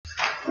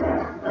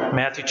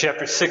Matthew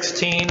chapter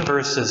 16,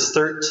 verses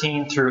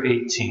 13 through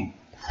 18.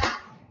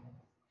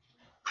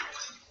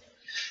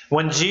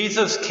 When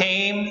Jesus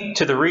came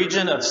to the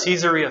region of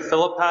Caesarea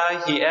Philippi,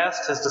 he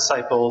asked his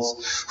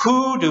disciples,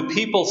 "Who do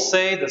people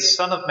say the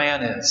Son of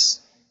Man is?"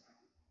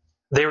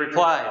 They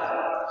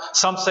replied,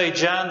 "Some say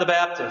John the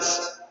Baptist,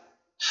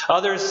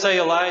 others say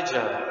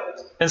Elijah,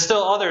 and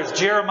still others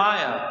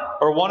Jeremiah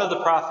or one of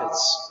the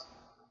prophets."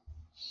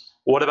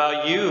 "What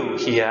about you?"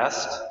 he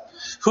asked.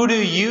 "Who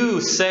do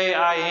you say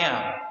I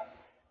am?"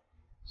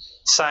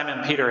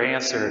 Simon Peter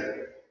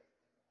answered,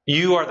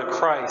 "You are the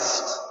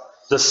Christ,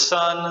 the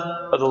Son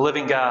of the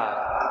living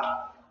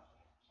God."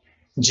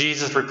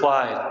 Jesus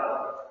replied,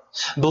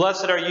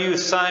 "Blessed are you,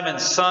 Simon,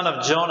 son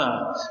of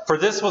Jonah, for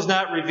this was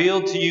not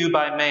revealed to you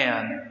by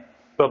man,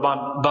 but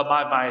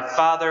by my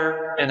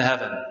Father in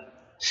heaven.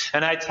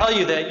 And I tell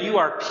you that you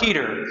are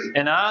Peter,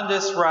 and on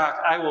this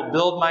rock I will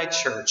build my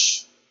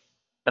church,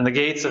 and the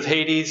gates of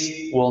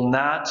Hades will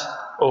not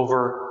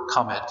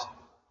overcome it."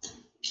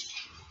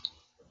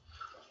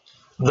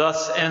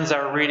 Thus ends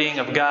our reading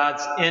of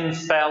God's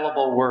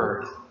infallible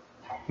word.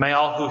 May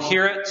all who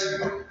hear it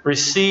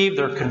receive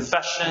their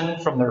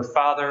confession from their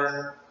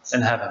Father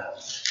in heaven.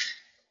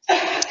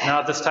 Now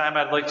at this time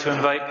I'd like to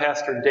invite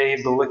Pastor Dave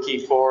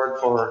Balicki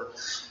forward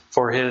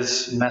for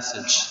his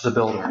message, The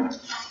Builder.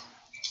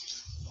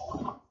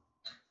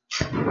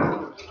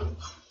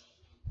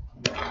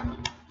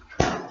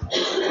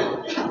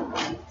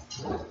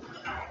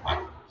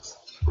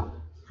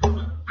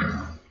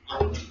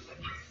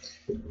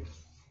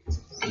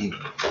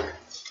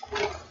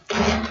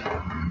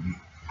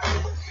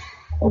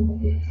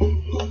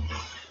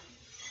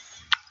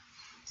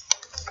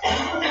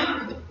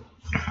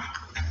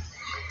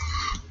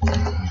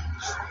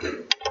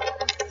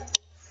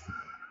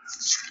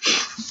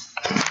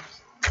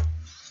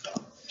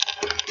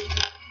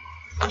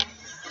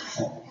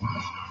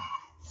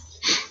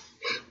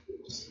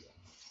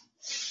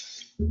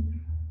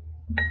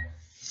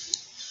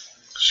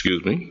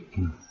 Excuse me.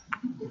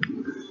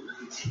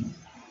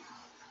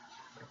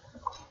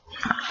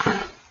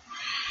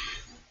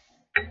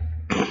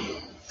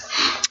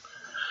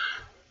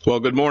 Well,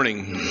 good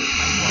morning.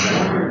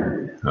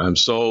 I'm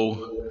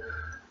so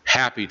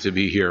happy to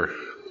be here.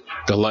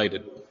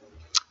 Delighted.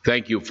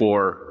 Thank you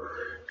for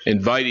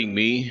inviting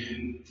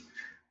me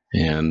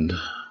and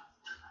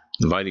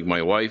inviting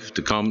my wife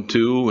to come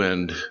too.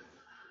 And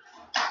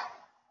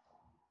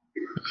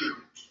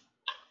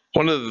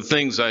one of the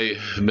things I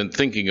have been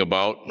thinking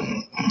about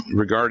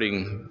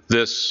regarding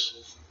this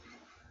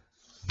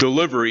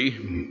delivery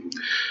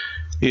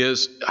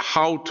is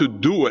how to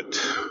do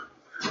it.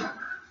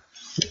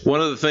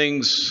 One of the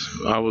things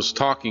I was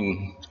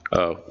talking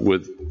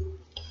with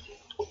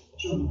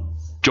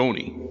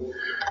Joni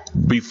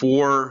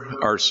before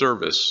our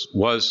service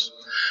was,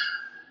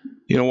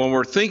 when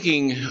we're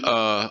thinking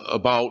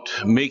about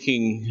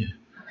making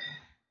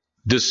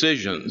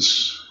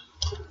decisions,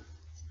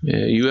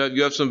 you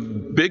have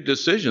some big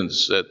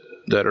decisions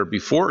that are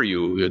before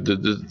you.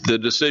 The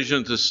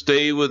decision to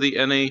stay with the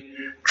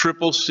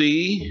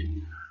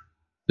NACCC,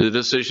 the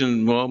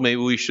decision, well, maybe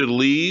we should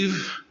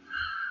leave.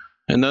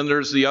 And then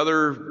there's the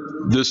other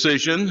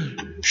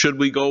decision, should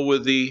we go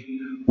with the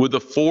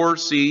 4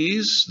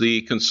 C's,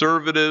 the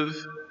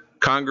Conservative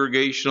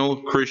Congregational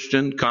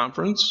Christian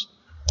Conference,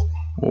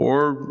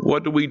 or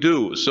what do we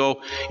do?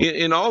 So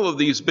in all of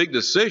these big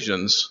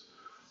decisions,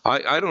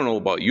 I don't know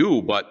about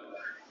you, but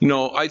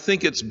I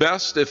think it's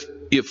best if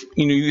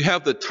you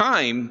have the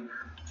time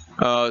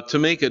to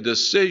make a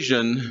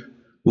decision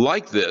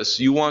like this.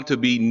 You want to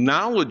be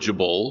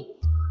knowledgeable,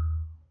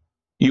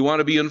 you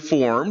want to be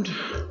informed,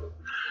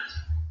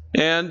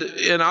 and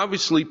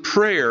obviously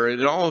prayer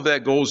and all of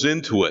that goes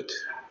into it.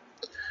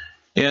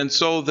 And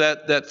so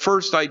that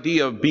first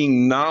idea of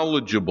being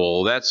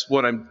knowledgeable, that's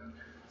what I'm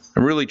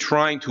really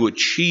trying to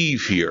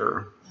achieve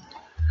here.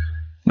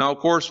 Now, of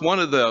course, one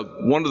of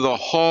the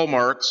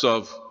hallmarks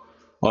of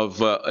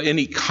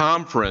any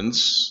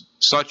conference,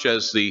 such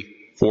as the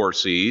 4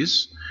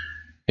 C's,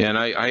 and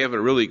I haven't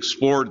really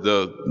explored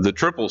the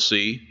Triple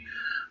C,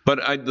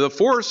 but the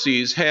 4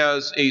 C's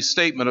has a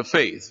statement of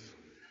faith.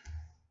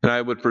 And I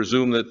would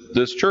presume that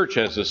this church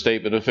has a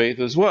statement of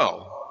faith as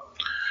well.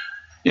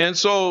 And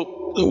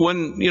so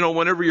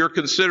whenever you're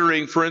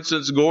considering, for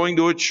instance, going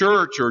to a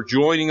church or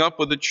joining up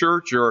with a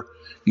church or,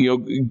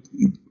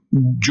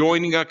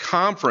 joining a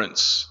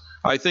conference,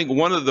 I think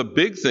one of the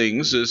big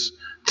things is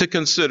to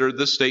consider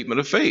the statement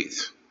of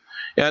faith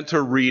and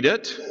to read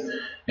it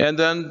and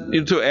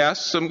then to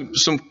ask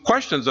some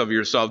questions of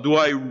yourself. Do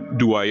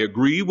I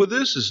agree with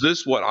this? Is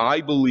this what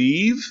I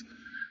believe?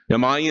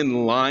 Am I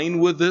in line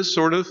with this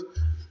sort of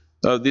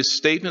these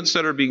statements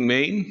that are being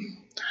made?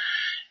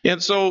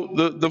 And so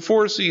the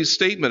 4 C's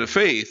statement of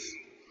faith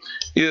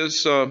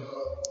is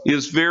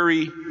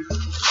very,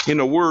 in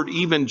a word,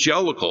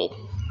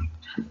 evangelical.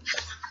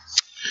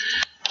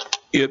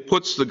 It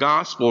puts the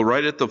gospel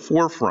right at the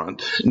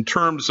forefront in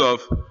terms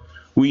of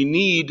we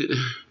need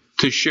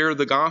to share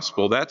the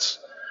gospel. That's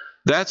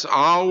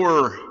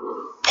our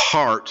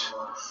part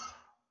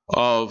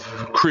of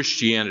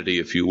Christianity,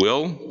 if you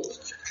will,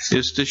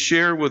 is to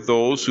share with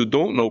those who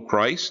don't know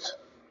Christ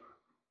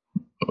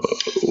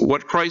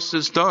what Christ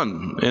has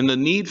done and the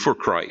need for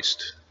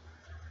Christ.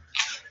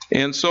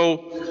 And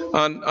so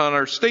on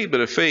our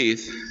statement of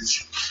faith,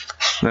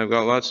 and I've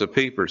got lots of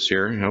papers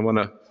here,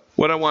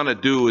 what I want to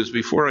do is,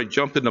 before I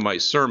jump into my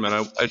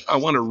sermon, I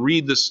want to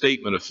read the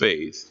statement of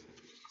faith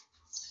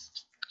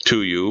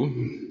to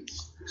you,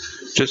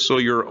 just so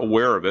you're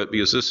aware of it,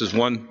 because this is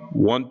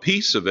one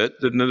piece of it.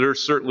 And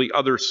there's certainly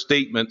other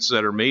statements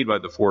that are made by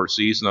the Four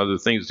C's and other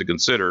things to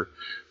consider.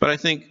 But I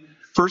think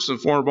first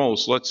and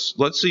foremost,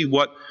 let's see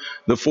what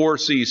the Four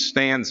C's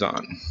stands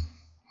on.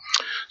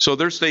 So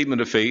their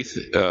statement of faith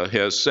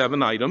has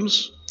 7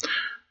 items.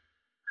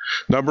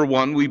 Number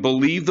 1, we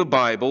believe the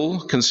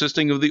Bible,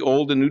 consisting of the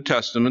Old and New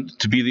Testament,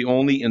 to be the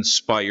only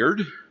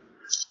inspired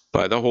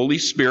by the Holy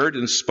Spirit,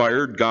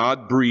 inspired,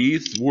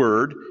 God-breathed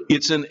word.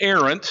 It's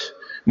inerrant,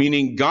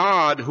 meaning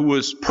God, who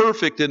is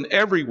perfect in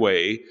every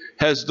way,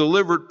 has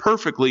delivered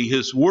perfectly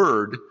His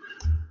word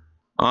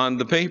on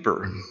the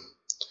paper.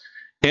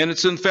 And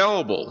it's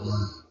infallible.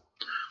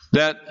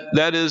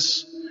 That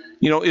is,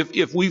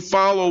 if we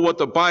follow what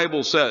the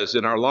Bible says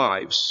in our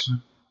lives,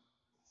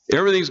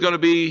 everything's going to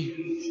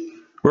be,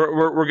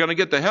 we're going to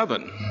get to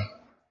heaven,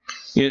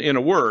 in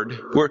a word.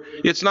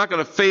 It's not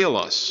going to fail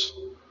us.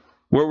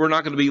 We're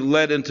not going to be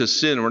led into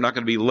sin. We're not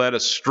going to be led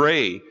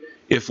astray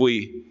if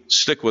we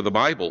stick with the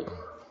Bible.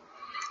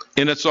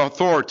 And it's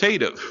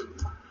authoritative.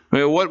 I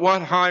mean,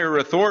 what higher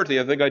authority?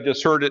 I think I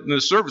just heard it in the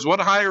service. What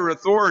higher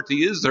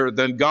authority is there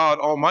than God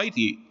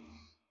Almighty?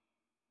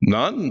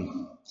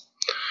 None.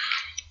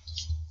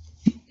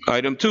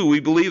 Item 2, we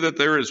believe that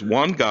there is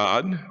one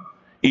God,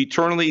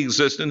 eternally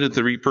existent in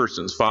 3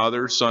 persons,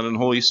 Father, Son, and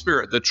Holy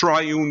Spirit, the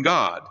triune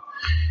God.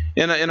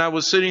 And I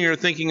was sitting here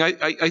thinking,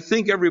 I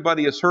think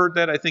everybody has heard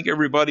that. I think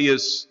everybody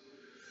is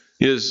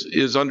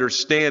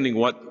understanding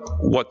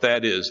what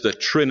that is, the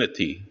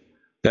Trinity,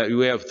 that you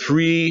have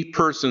 3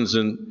 persons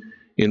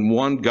in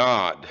one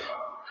God.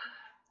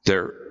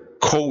 They're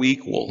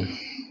co-equal.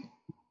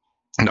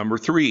 Number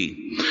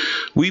 3,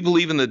 we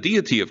believe in the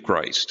deity of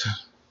Christ.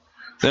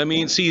 That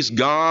means He's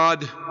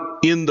God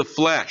in the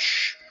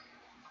flesh.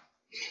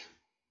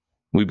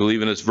 We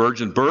believe in His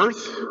virgin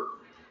birth,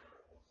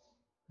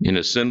 in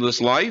His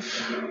sinless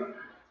life,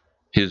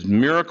 His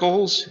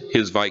miracles,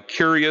 His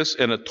vicarious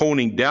and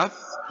atoning death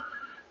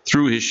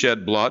through His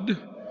shed blood,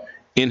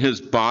 in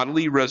His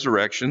bodily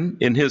resurrection,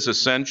 in His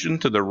ascension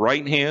to the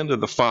right hand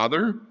of the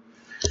Father.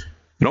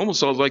 It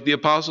almost sounds like the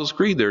Apostles'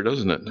 Creed there,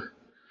 doesn't it?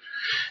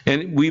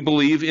 And we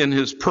believe in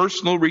His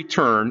personal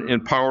return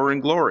in power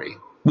and glory.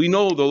 We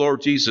know the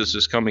Lord Jesus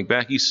is coming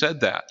back. He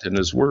said that in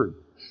His Word.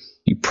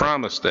 He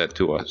promised that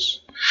to us.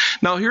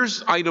 Now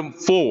here's item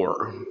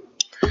 4.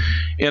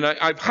 And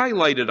I've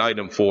highlighted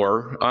item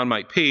 4 on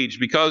my page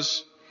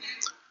because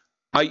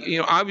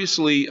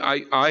obviously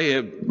I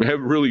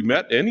have really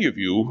met any of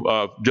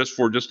you just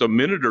for a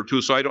minute or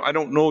two, so I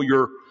don't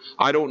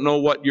know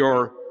what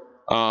your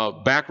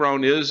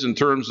background is in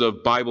terms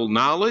of Bible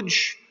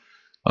knowledge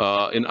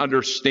and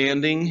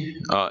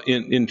understanding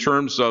in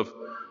terms of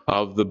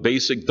the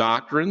basic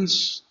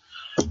doctrines.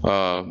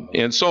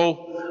 And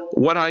so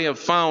what I have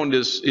found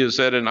is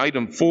that in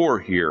item 4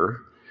 here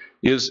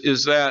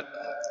is that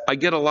I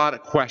get a lot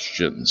of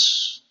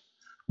questions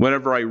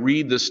whenever I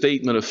read the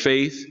statement of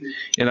faith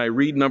and I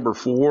read number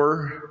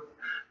 4.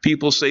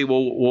 People say,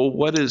 well,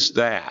 what is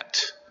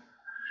that?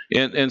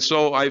 And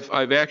so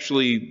I've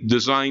actually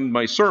designed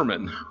my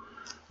sermon,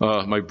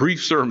 my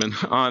brief sermon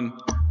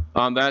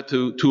on that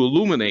to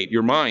illuminate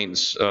your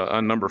minds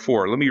on number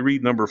 4. Let me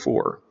read number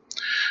 4.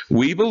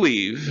 We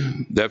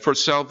believe that for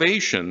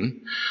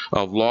salvation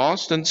of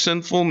lost and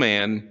sinful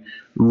man,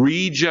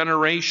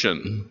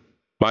 regeneration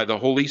by the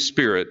Holy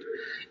Spirit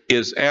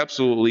is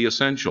absolutely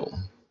essential.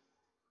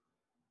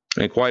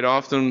 And quite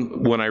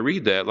often when I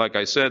read that, like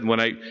I said,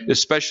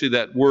 especially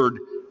that word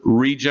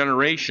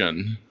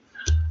regeneration,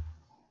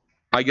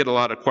 I get a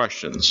lot of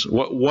questions.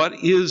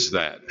 What is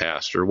that,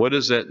 Pastor? What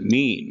does that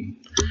mean?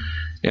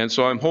 And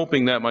so I'm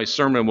hoping that my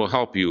sermon will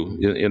help you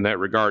in that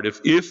regard,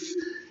 if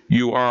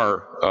you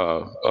are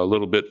a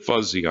little bit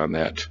fuzzy on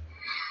that.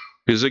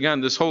 Because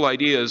again, this whole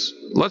idea is,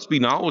 let's be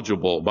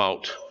knowledgeable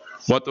about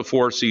what the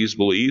Four C's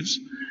believes,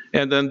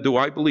 and then do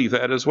I believe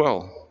that as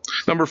well?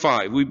 Number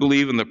 5, we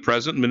believe in the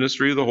present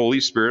ministry of the Holy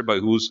Spirit, by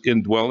whose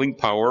indwelling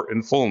power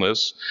and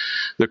fullness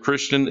the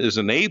Christian is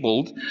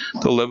enabled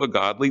to live a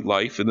godly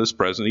life in this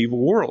present evil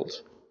world.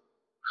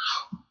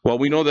 Well,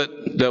 we know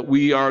that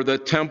we are the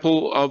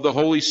temple of the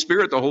Holy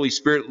Spirit. The Holy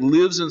Spirit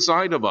lives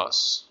inside of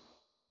us.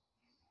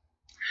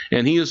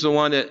 And He is the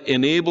one that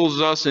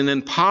enables us and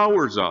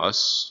empowers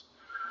us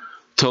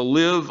to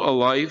live a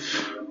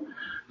life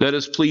that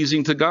is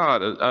pleasing to God,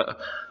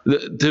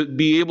 to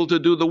be able to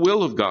do the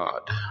will of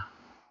God.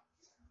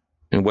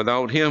 And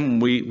without Him,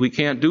 we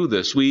can't do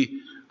this.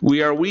 We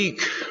are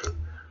weak.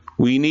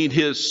 We need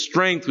His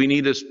strength. We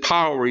need His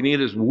power. We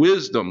need His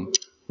wisdom.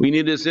 We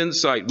need His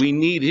insight. We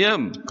need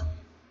Him.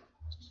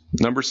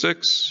 Number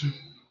 6,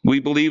 We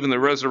believe in the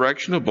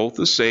resurrection of both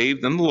the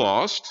saved and the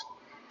lost,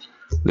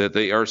 that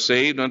they are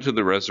saved unto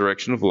the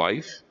resurrection of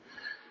life,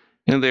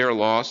 and they are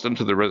lost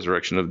unto the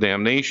resurrection of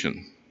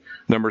damnation.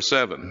 Number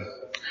 7,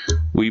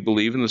 we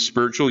believe in the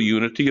spiritual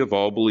unity of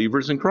all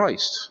believers in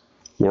Christ.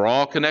 We're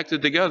all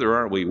connected together,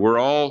 aren't we? We're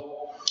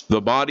all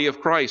the body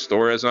of Christ,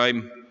 or as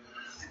I'm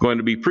going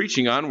to be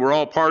preaching on, we're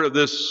all part of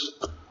this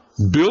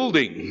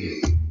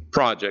building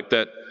project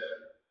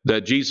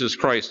that Jesus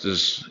Christ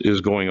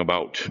is going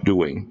about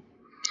doing.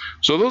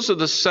 So those are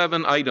the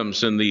 7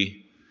 items in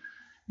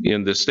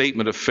the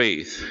statement of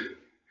faith.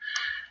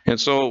 And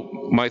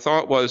so my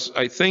thought was,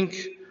 I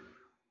think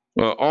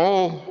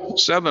all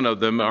 7 of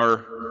them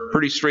are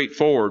pretty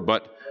straightforward,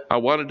 but I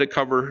wanted to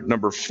cover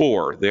number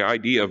 4, the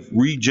idea of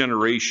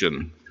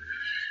regeneration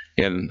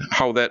and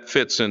how that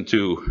fits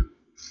into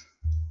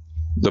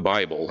the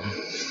Bible.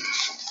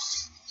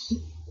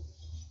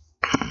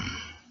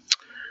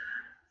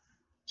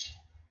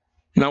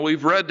 Now,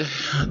 we've read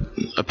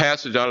a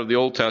passage out of the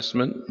Old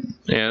Testament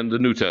and the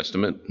New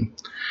Testament,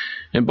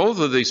 and both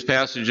of these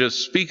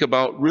passages speak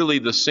about really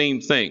the same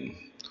thing.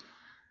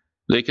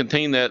 They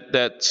contain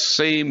that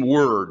same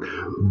word,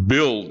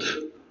 building.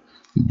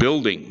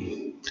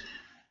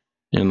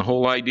 And the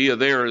whole idea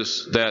there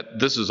is that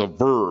this is a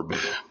verb,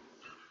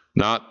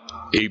 not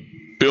a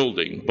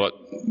building, but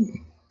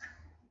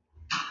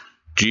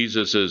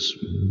Jesus is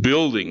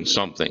building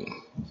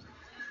something.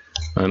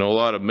 I know a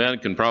lot of men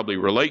can probably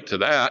relate to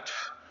that.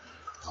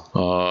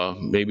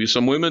 Maybe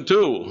some women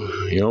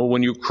too. You know,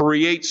 when you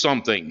create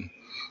something,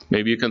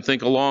 maybe you can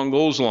think along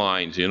those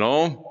lines, you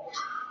know.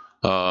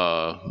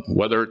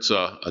 Whether it's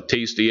a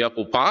tasty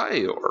apple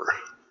pie or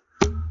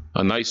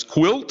a nice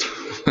quilt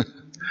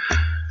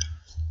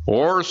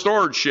or a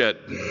storage shed.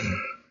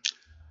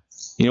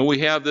 You know, we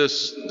have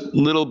this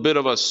little bit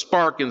of a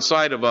spark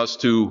inside of us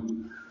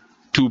to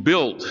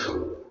build.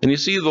 And you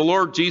see, the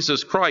Lord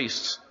Jesus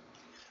Christ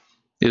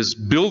is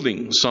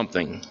building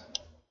something.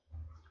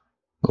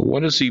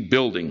 What is he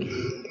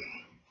building?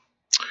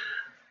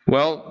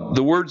 Well,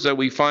 the words that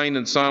we find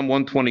in Psalm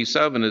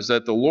 127 is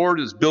that the Lord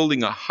is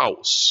building a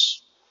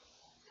house.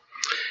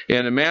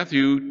 And in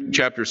Matthew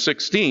chapter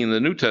 16, the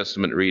New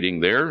Testament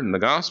reading there, in the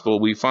Gospel,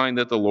 we find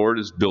that the Lord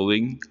is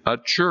building a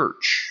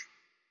church.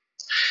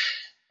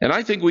 And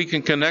I think we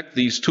can connect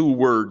these 2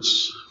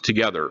 words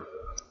together,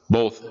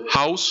 both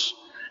house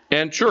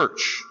and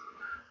church.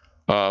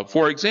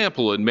 For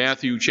example, in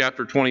Matthew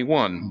chapter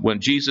 21, when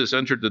Jesus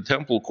entered the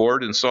temple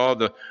court and saw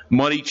the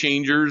money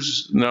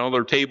changers,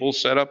 their tables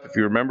set up, if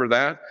you remember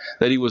that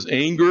he was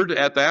angered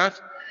at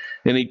that,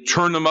 and he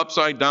turned them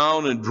upside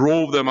down and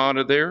drove them out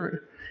of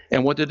there.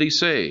 And what did he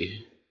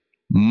say?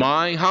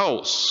 My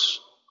house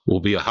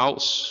will be a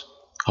house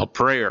of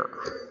prayer.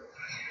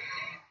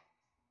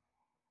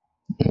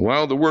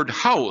 While the word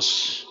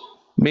house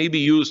may be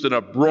used in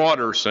a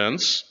broader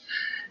sense,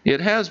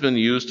 it has been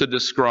used to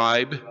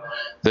describe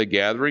the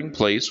gathering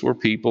place where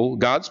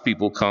God's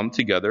people come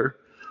together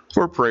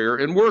for prayer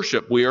and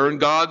worship. We are in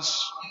God's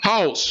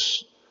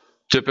house.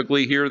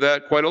 Typically hear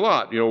that quite a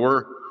lot. You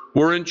know,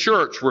 we're in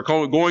church. We're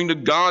going to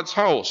God's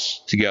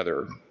house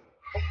together.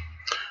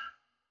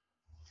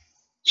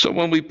 So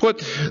when we put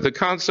the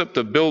concept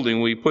of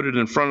building, we put it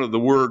in front of the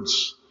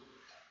words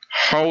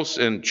house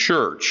and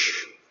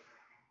church,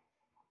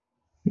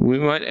 we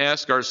might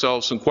ask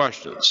ourselves some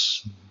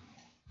questions.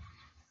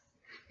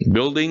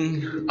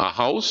 Building a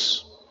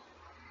house?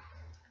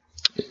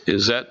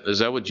 Is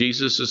that what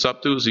Jesus is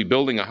up to? Is he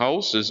building a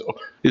house?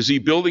 Is he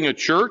building a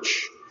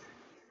church?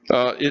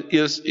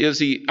 Is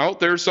he out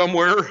there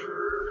somewhere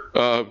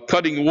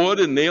cutting wood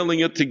and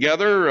nailing it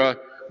together?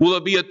 Will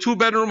it be a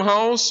 2-bedroom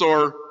house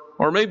or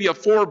maybe a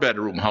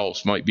 4-bedroom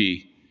house might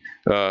be?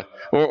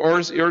 Or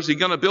is he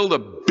going to build a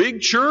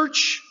big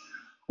church?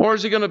 Or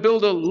is he going to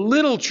build a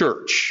little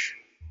church?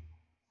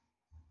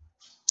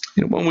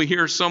 You know, when we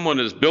hear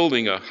someone is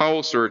building a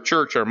house or a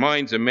church, our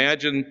minds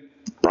imagine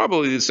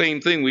probably the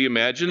same thing. We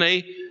imagine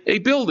a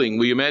building.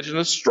 We imagine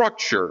a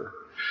structure,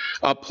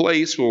 a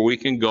place where we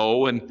can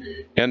go and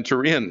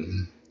enter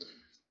in.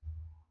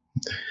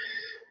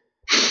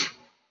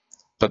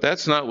 But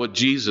that's not what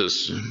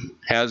Jesus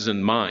has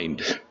in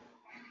mind.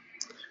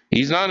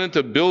 He's not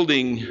into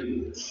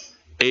building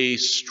a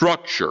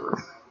structure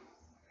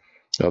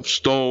of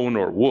stone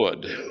or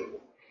wood.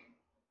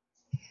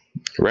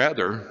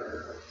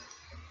 Rather,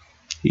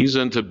 he's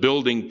into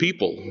building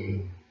people.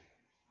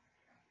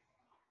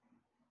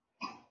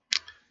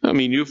 I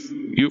mean,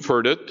 you've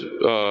heard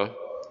it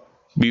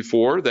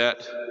before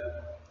that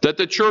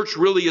the church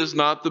really is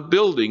not the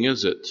building,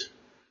 is it?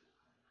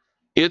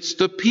 It's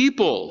the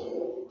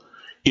people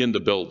in the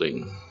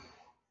building.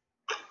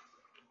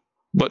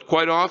 But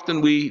quite often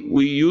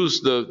we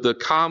use the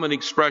common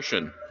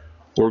expression,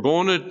 we're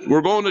going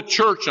to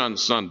church on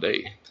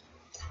Sunday.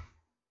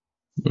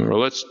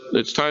 Or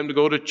it's time to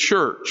go to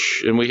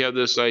church. And we have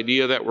this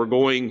idea that we're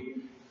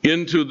going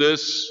into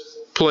this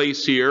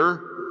place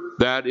here,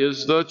 that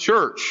is the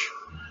church.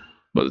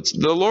 But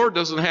the Lord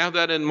doesn't have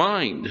that in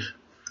mind.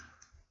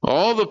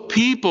 All the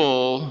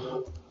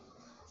people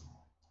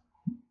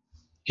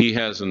he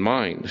has in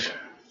mind.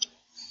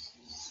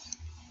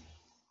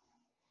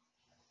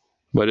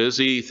 But is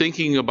he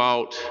thinking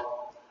about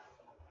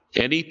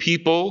any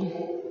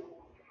people?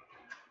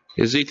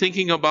 Is he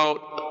thinking about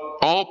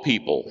all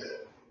people?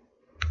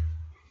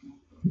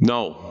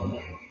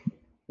 No.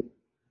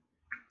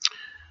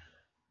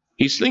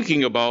 He's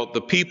thinking about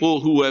the people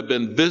who have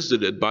been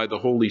visited by the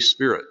Holy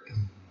Spirit.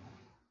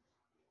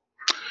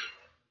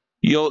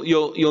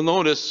 You'll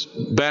notice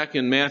back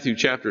in Matthew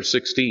chapter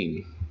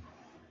 16,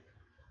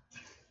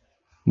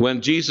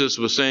 when Jesus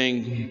was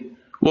saying,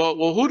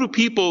 well, who do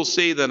people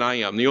say that I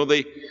am?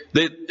 They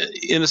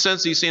in a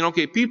sense, he's saying,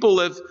 okay,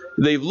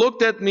 they've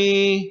looked at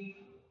me,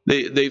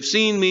 they've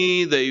seen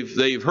me,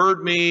 they've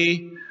heard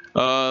me,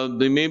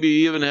 they maybe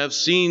even have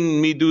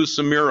seen me do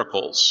some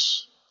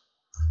miracles.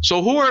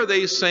 So who are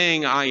they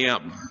saying I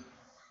am?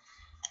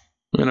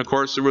 And of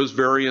course, there was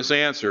various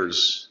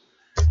answers,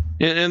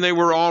 and they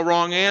were all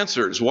wrong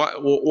answers.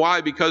 Why?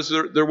 Because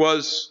there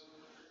was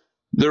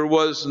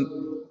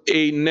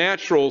a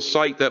natural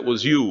sight that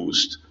was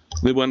used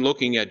when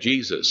looking at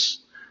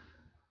Jesus.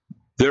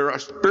 Their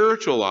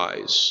spiritual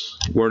eyes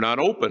were not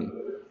open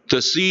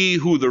to see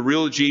who the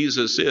real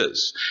Jesus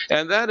is.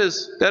 And that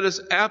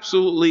is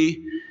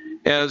absolutely,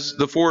 as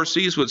the 4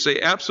 C's would say,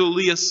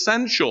 absolutely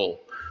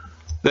essential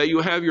that you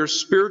have your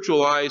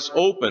spiritual eyes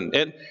open.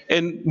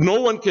 And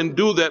no one can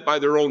do that by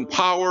their own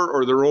power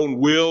or their own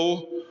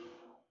will.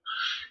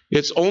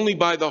 It's only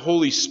by the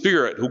Holy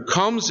Spirit who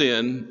comes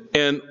in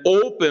and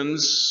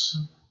opens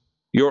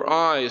your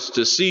eyes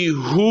to see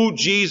who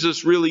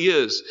Jesus really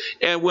is.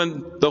 And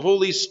when the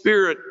Holy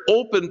Spirit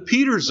opened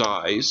Peter's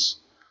eyes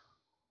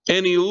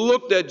and he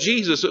looked at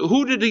Jesus,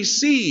 who did he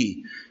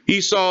see? He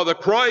saw the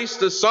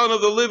Christ, the Son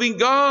of the living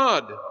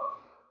God.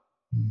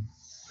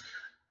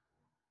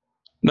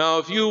 Now,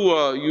 if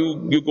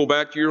you go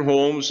back to your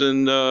homes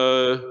and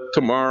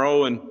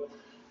tomorrow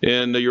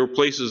and your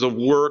places of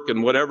work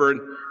and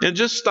whatever, and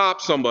just stop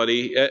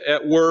somebody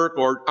at work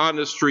or on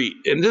the street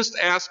and just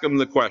ask them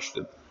the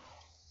question,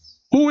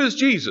 who is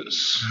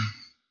Jesus?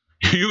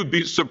 You'd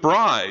be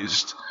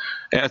surprised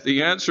at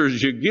the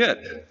answers you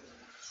get.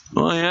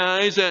 Oh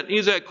yeah,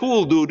 he's that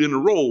cool dude in the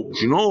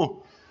robes,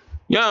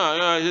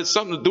 Yeah, it's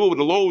something to do with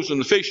the loaves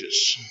and the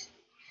fishes.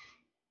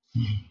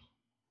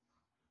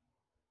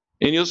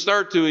 And you'll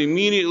start to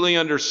immediately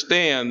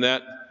understand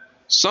that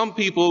some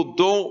people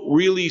don't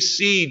really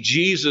see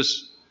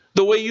Jesus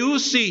the way you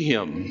see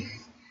him.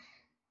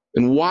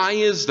 And why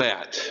is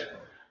that?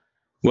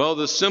 Well,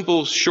 the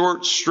simple,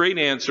 short, straight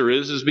answer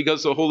is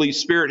because the Holy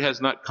Spirit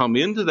has not come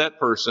into that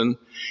person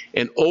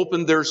and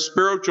opened their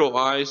spiritual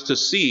eyes to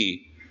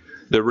see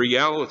the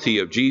reality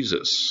of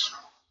Jesus.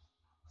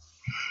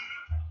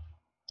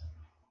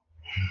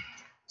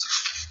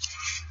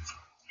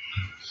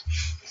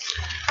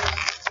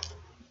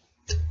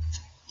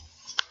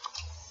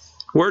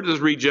 Where does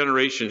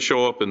regeneration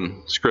show up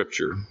in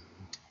Scripture?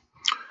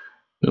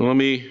 Now, let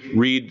me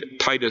read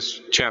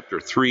Titus chapter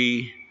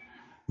 3,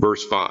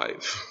 verse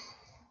 5.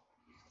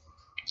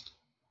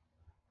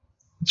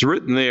 It's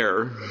written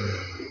there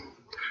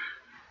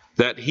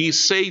that he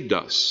saved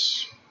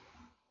us,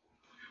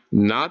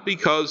 not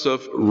because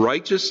of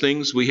righteous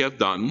things we have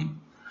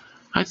done.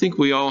 I think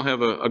we all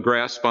have a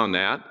grasp on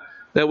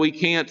that we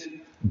can't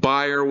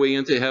buy our way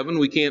into heaven,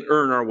 we can't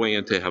earn our way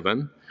into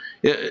heaven.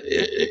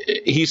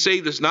 He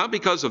saved us not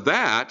because of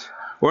that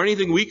or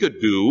anything we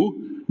could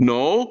do.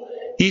 No,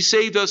 he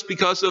saved us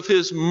because of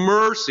his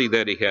mercy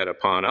that he had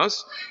upon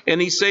us, and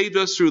he saved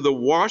us through the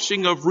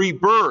washing of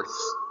rebirth.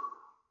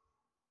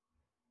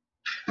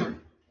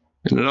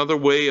 And another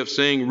way of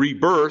saying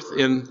rebirth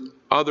in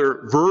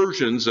other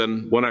versions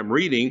than what I'm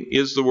reading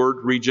is the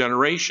word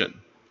regeneration.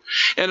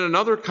 And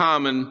another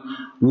common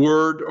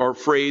word or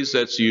phrase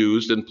that's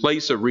used in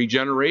place of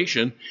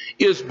regeneration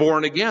is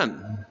born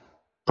again.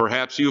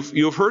 Perhaps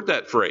you've heard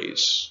that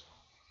phrase.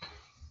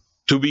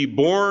 To be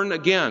born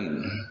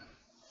again.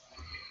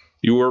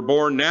 You were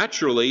born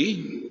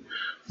naturally,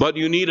 but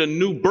you need a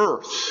new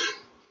birth.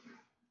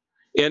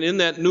 And in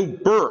that new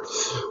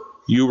birth,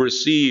 you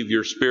receive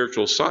your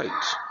spiritual sight.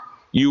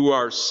 You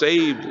are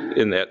saved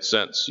in that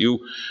sense.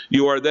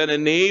 You are then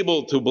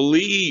enabled to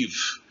believe,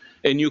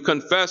 and you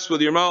confess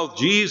with your mouth,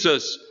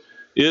 Jesus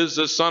is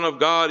the Son of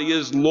God, he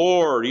is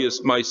Lord, he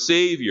is my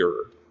Savior.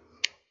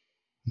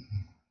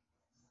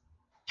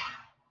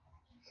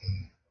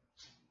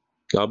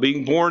 Now,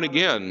 being born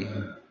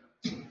again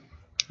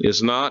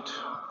is not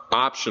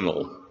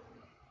optional.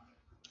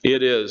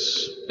 It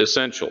is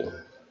essential.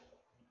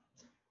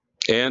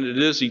 And it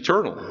is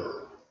eternal.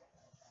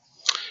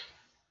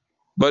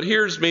 But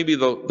here's maybe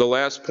the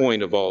last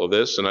point of all of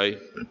this, and I'm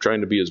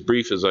trying to be as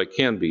brief as I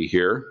can be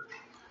here.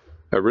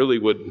 I really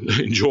would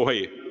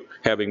enjoy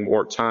having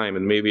more time,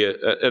 and maybe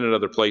at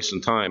another place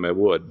and time I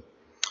would.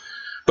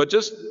 But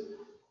just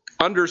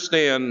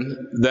understand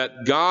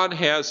that God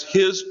has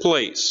his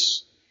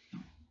place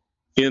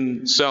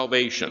in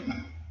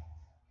salvation.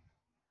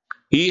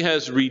 He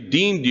has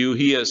redeemed you,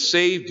 he has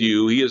saved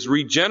you, he has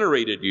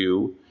regenerated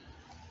you,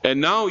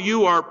 and now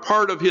you are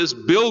part of his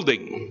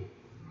building.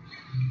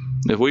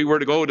 If we were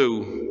to go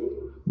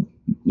to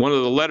one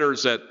of the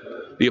letters that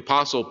the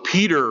Apostle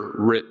Peter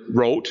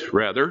wrote,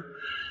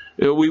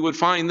 we would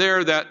find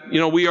there that,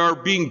 we are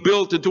being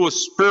built into a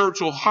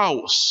spiritual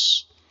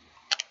house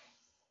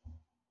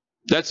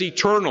that's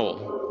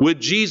eternal, with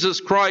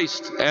Jesus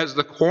Christ as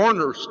the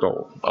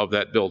cornerstone of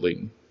that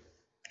building.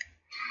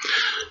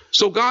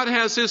 So God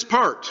has his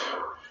part.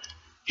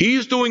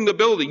 He's doing the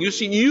building. You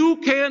see, you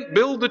can't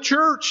build a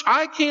church.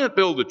 I can't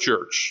build a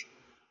church.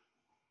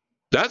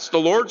 That's the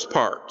Lord's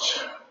part.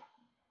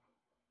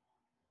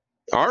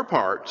 Our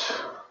part,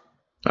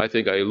 I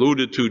think I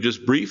alluded to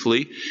just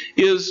briefly,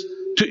 is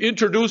to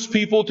introduce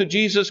people to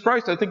Jesus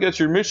Christ. I think that's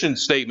your mission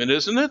statement,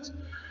 isn't it?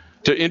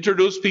 To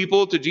introduce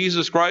people to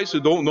Jesus Christ who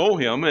don't know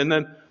him, and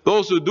then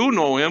those who do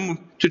know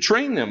him, to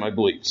train them, I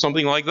believe.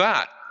 Something like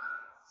that.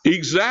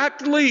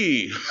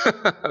 Exactly.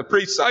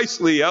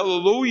 Precisely.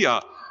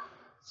 Hallelujah.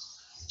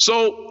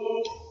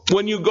 So,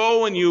 when you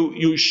go and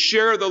you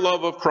share the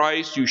love of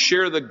Christ, you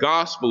share the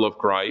gospel of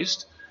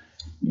Christ,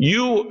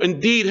 you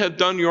indeed have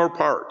done your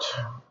part.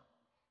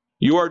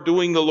 You are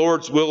doing the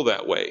Lord's will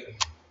that way.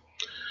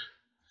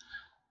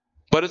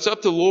 But it's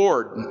up to the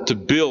Lord to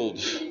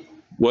build.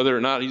 Whether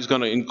or not he's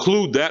going to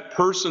include that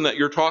person that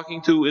you're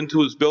talking to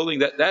into his building,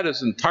 that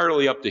is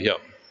entirely up to him.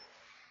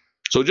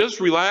 So just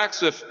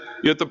relax if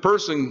the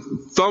person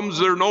thumbs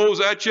their nose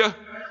at you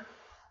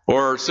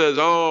or says,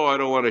 "Oh, I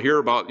don't want to hear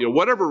about,"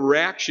 whatever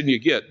reaction you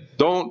get,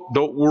 don't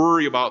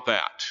worry about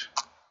that.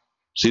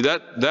 See,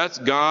 that's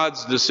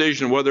God's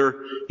decision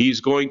whether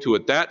he's going to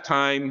at that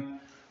time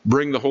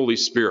bring the Holy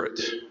Spirit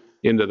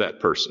into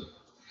that person.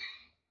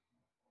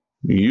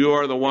 You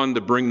are the one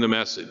to bring the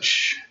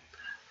message.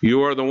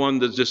 You are the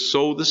one to just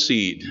sow the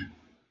seed.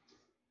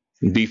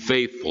 Be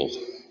faithful.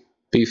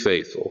 Be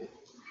faithful.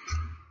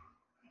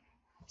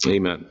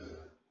 Amen.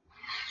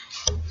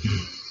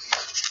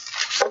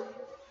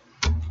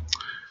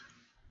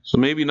 So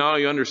maybe now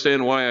you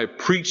understand why I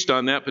preached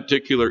on that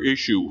particular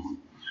issue,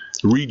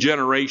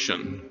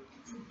 regeneration.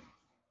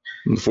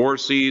 And the 4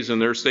 C's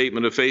and their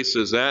statement of faith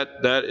says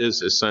that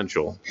is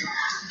essential.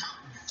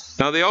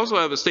 Now they also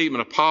have a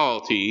statement of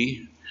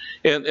polity,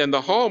 and the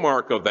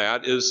hallmark of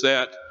that is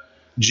that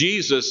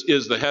Jesus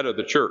is the head of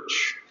the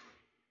church.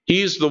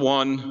 He's the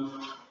one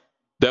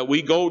that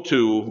we go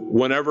to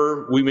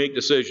whenever we make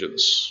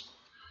decisions.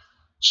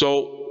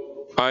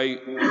 So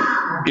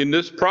in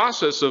this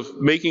process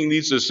of making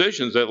these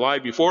decisions that lie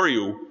before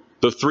you,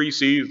 the 3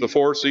 C's, the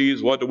 4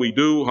 C's, what do we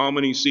do, how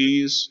many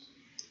C's?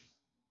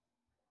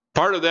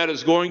 Part of that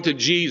is going to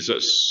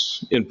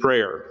Jesus in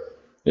prayer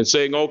and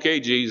saying, "Okay,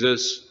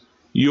 Jesus,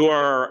 you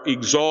are our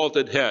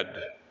exalted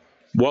head.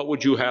 What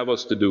would you have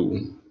us to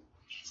do?"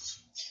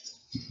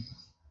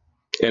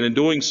 And in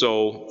doing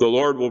so, the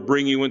Lord will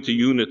bring you into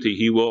unity.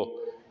 He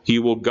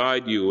will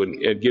guide you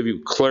and give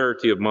you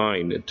clarity of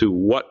mind to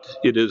what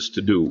it is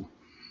to do.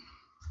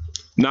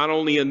 Not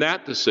only in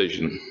that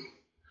decision,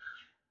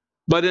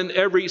 but in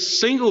every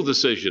single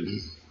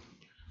decision.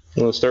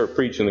 I'm going to start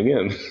preaching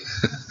again.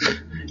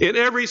 In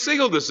every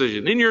single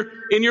decision, in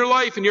your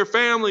life, in your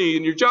family,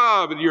 in your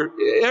job, in your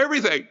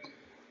everything.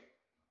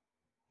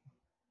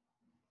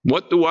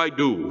 What do I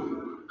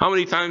do? How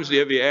many times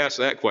have you asked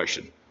that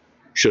question?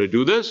 Should I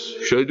do this?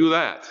 Should I do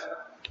that?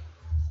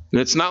 And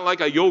it's not like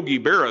a Yogi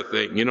Berra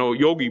thing.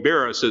 Yogi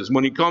Berra says,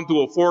 when you come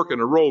to a fork in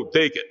the road,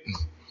 take it.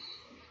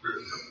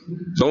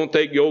 Don't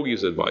take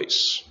Yogi's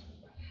advice.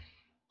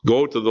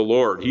 Go to the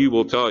Lord. He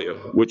will tell you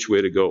which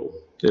way to go.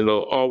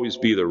 It'll always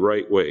be the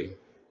right way.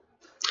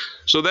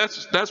 So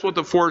that's what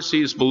the 4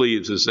 C's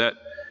believes, is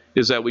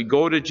that we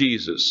go to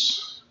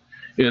Jesus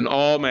in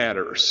all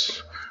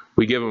matters.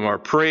 We give him our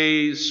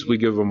praise. We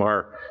give him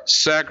our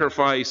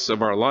sacrifice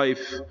of our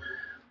life.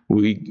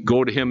 We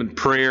go to him in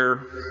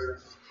prayer.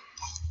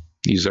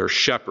 He's our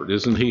shepherd,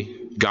 isn't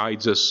he?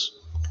 Guides us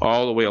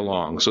all the way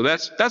along. So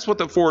that's what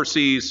the 4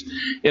 C's,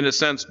 in a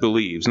sense,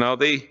 believes. Now,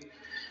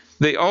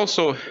 they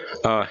also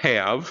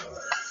have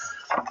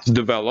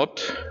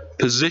developed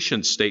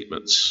position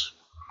statements.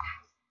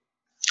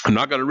 I'm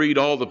not going to read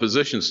all the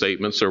position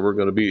statements, or we're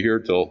going to be here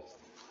till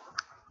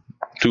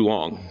too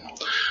long.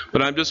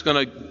 But I'm just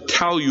going to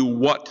tell you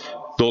what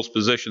those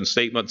position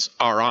statements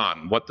are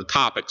on, what the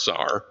topics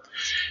are.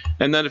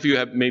 And then if you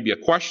have maybe a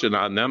question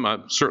on them,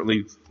 I'm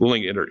certainly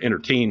willing to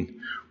entertain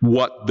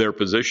what their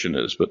position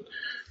is. But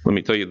let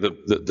me tell you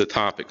the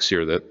topics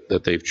here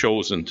that they've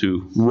chosen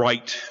to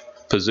write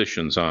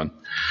positions on.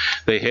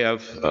 They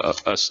have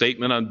a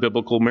statement on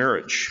biblical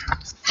marriage.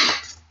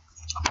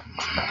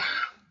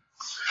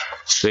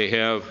 They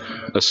have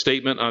a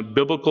statement on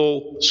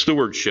biblical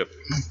stewardship.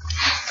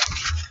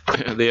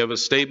 They have a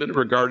statement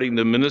regarding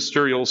the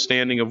ministerial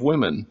standing of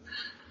women,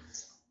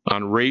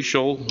 on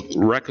racial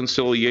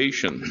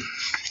reconciliation,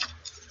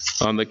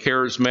 on the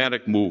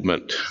charismatic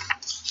movement.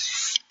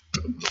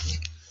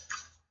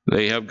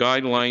 They have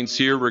guidelines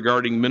here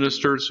regarding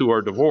ministers who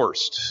are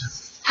divorced.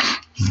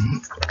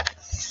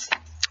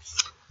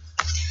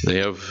 They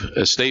have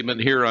a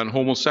statement here on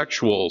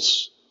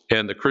homosexuals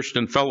and the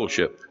Christian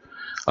fellowship,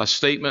 a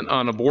statement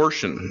on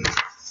abortion.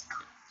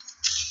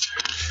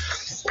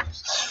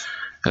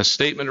 a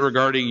statement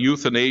regarding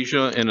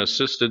euthanasia and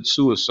assisted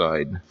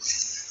suicide,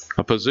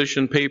 a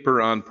position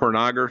paper on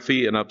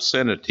pornography and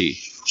obscenity.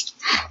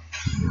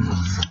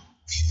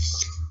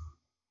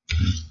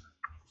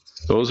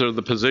 Those are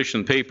the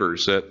position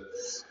papers that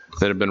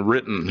have been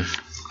written,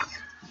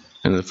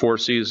 and the Four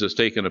Cs has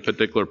taken a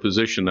particular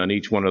position on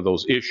each one of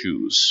those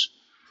issues.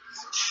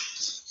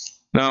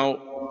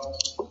 Now,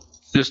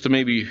 just to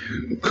maybe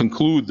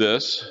conclude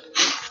this,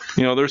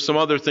 there's some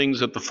other things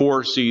that the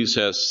Four Cs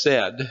has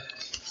said.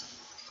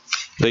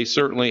 They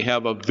certainly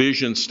have a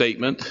vision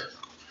statement,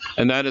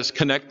 and that is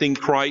connecting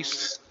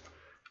Christ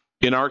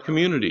in our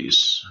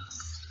communities.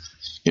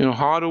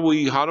 How do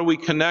we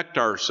connect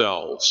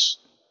ourselves?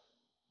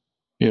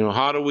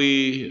 How do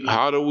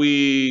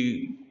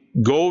we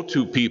go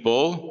to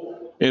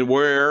people and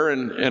where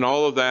and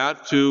all of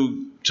that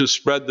to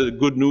spread the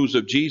good news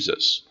of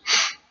Jesus?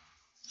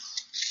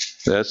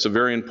 That's a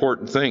very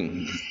important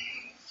thing.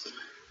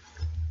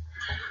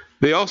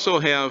 They also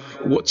have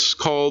what's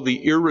called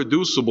the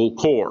irreducible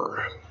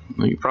core.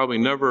 You probably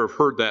never have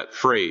heard that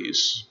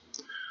phrase.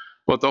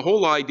 But the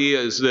whole idea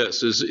is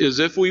this, is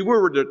if we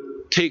were to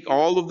take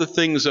all of the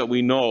things that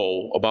we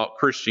know about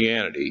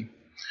Christianity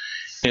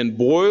and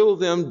boil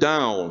them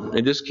down,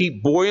 and just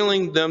keep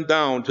boiling them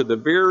down to the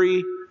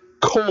very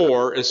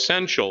core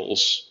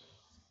essentials,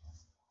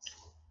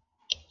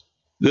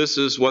 this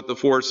is what the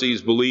Four Cs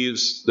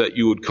believes that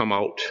you would come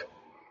out.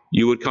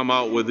 You would come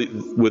out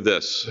with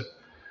this,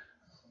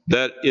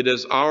 that it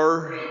is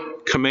our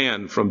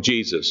command from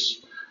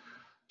Jesus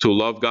to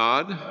love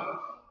God,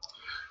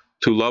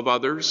 to love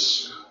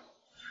others,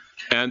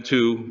 and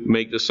to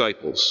make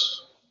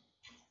disciples.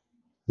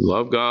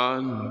 Love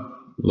God,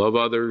 love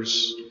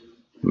others,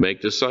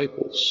 make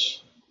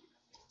disciples.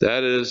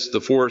 That is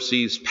the Four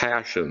Cs'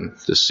 passion,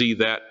 to see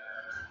that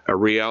a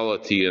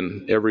reality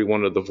in every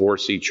one of the Four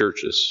C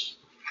churches.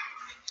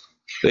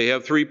 They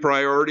have three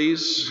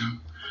priorities.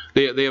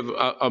 They have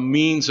a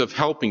means of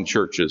helping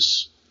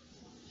churches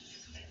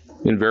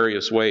in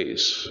various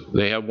ways.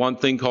 They have one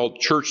thing called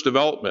church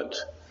development.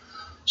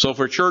 So if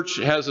a church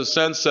has a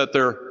sense that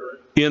they're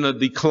in a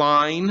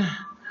decline,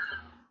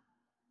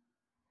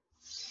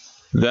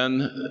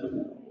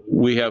 then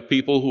we have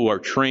people who are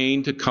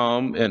trained to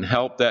come and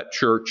help that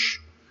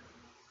church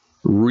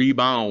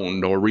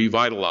rebound or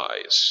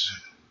revitalize.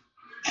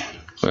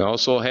 We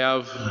also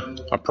have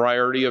a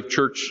priority of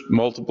church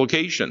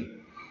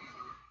multiplication.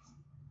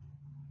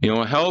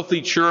 A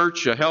healthy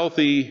church, a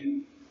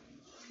healthy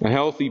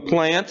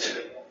plant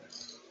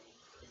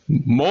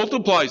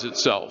multiplies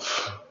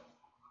itself.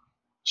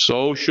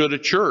 So should a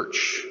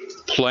church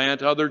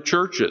plant other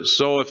churches.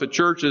 So if a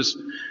church is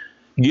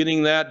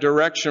getting that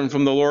direction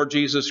from the Lord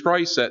Jesus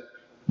Christ that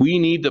we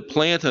need to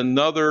plant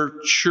another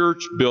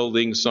church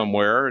building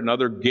somewhere,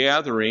 another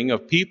gathering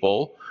of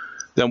people,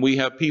 then we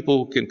have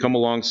people who can come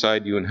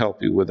alongside you and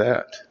help you with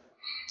that.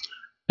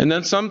 And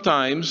then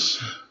sometimes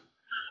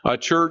a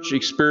church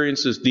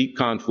experiences deep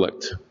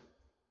conflict.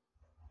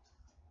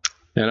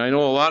 And I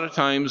know a lot of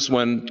times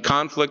when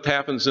conflict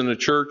happens in a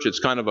church, it's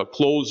kind of a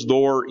closed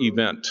door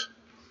event.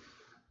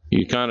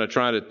 You kind of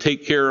try to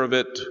take care of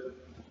it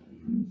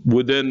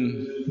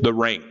within the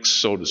ranks,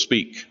 so to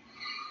speak.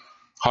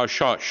 Hush,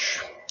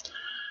 hush.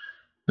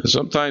 And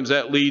sometimes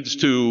that leads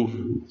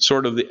to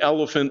sort of the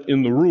elephant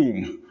in the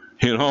room,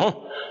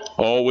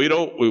 Oh,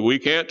 we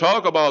can't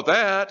talk about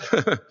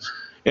that.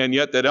 And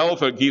yet that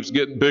elephant keeps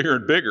getting bigger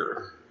and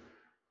bigger.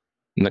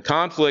 And the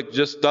conflict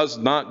just does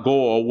not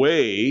go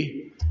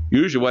away.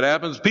 Usually what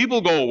happens,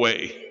 people go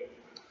away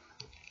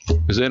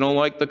because they don't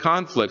like the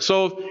conflict.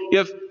 So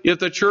if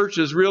the church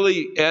is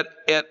really at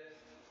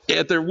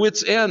their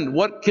wits' end,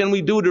 what can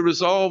we do to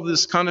resolve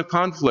this kind of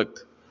conflict?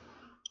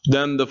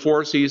 Then the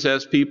Four Cs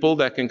has people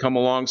that can come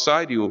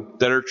alongside you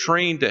that are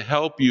trained to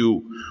help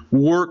you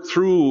work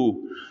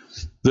through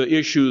the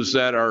issues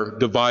that are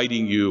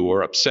dividing you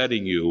or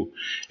upsetting you,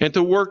 and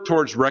to work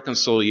towards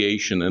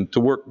reconciliation and to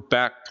work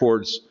back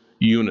towards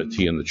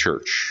unity in the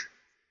church.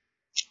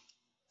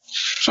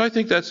 So I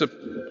think that's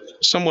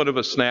somewhat of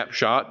a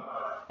snapshot.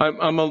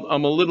 I'm a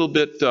little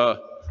bit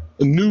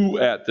new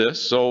at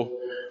this, so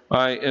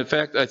in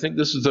fact I think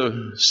this is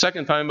the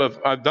second time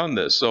I've done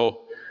this,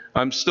 so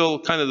I'm still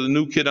kind of the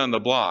new kid on the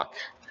block.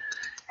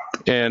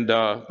 And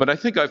but I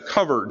think I've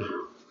covered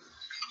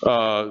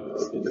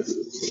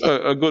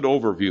a good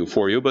overview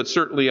for you, but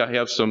certainly I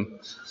have some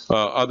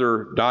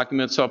other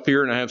documents up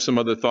here, and I have some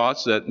other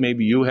thoughts that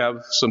maybe you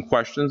have some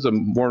questions.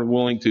 I'm more than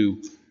willing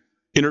to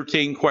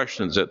entertain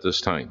questions at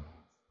this time.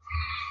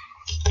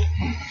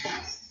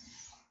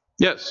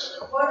 Yes?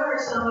 What are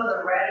some of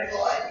the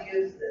radical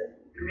ideas that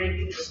you're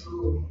making this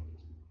move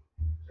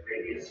to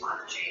maybe just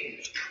want to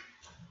change?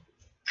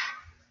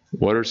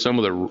 What are some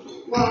of the...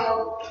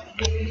 Well,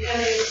 the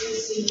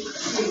NACC,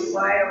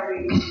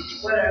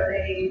 what are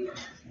they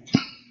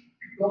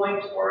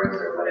going towards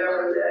or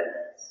whatever that...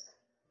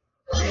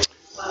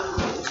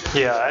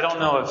 Yeah, I don't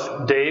know if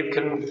Dave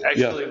can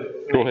actually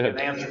make an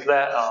answer to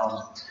that.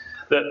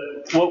 That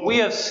what we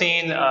have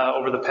seen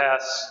over the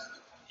past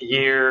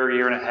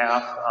year and a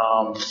half,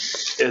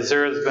 is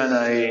there has been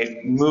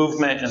a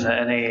movement in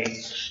the NA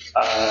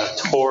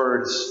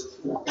towards,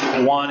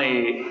 one,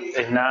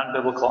 a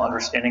non-biblical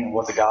understanding of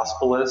what the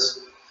gospel is.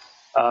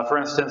 For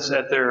instance,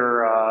 at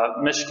their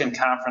Michigan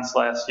conference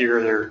last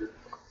year,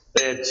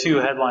 they had two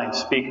headline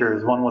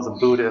speakers. One was a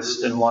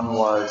Buddhist and one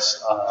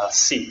was a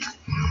Sikh.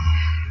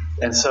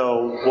 And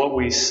so what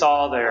we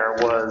saw there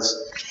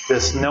was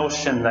this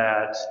notion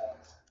that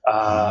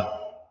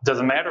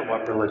doesn't matter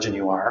what religion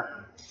you are,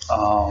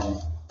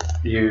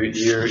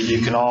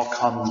 you can all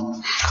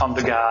come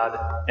to God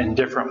in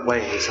different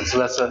ways. And so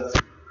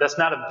that's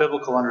not a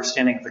biblical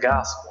understanding of the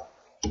gospel.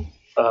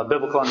 A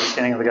biblical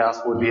understanding of the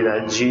gospel would be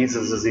that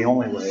Jesus is the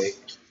only way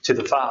to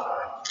the Father.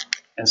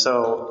 And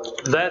so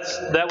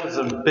that was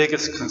the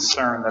biggest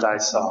concern that I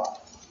saw.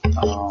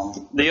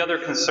 The other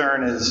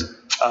concern is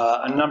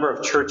a number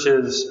of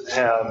churches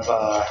have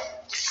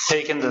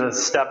taken the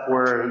step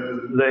where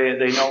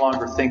they no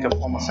longer think of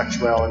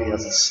homosexuality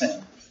as a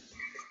sin,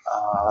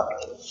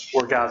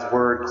 where God's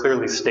Word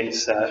clearly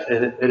states that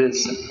it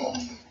is sinful.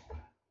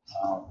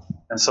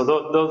 And so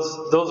those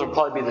will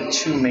probably be the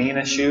two main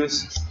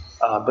issues,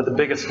 but the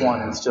biggest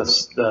one is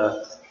just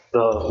the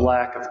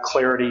lack of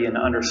clarity and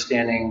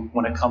understanding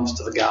when it comes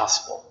to the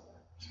gospel.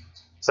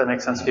 Does that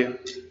make sense to you?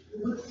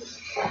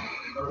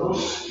 Are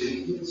those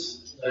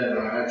statements that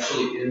are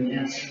actually in the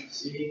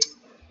NCC,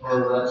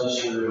 or that's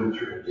just your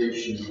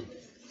interpretation?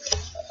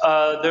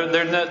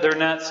 They're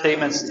not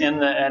statements in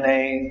the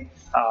NA,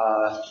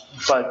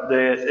 but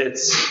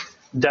it's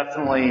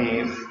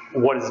definitely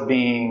what is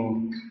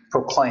being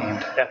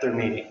proclaimed at their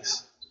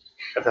meetings,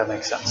 if that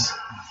makes sense.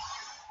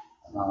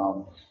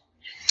 Some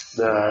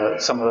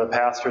of the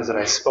pastors that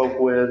I spoke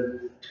with,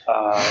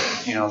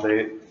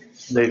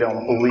 they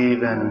don't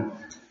believe in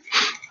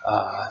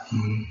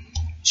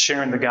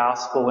sharing the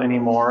gospel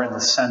anymore in the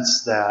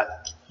sense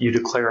that you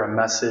declare a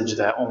message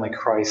that only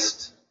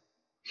Christ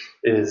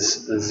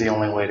is the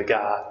only way to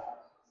God.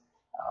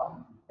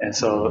 And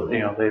so,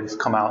 they've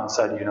come out and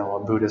said, a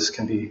Buddhist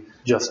can be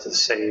just as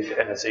saved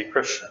as a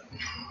Christian.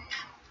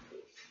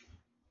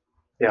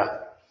 Yeah.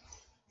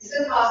 Is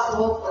it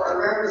possible for a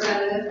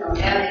representative from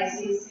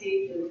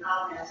NACC to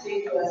come and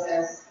speak to us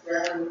as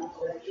Reverend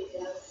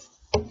is?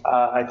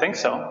 I think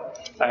so.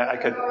 I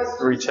could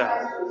reach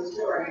out.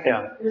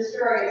 Yeah. Your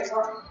story is,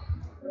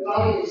 with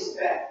all due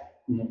respect,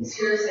 is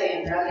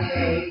hearsay and rather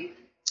vague.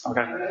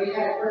 Okay. We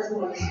had a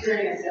personal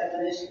experience at the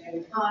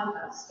Michigan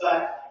conference,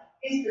 but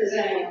he's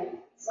presenting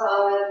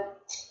solid,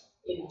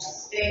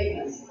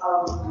 statements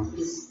of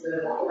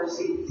the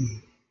overseas.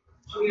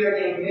 We are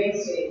getting vague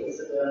statements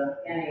of the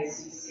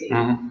NACC.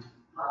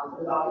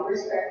 With all due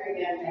respect,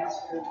 again,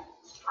 Pastor,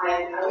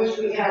 I wish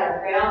we had a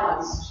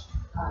balanced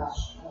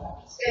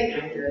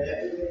statement here that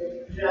we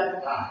would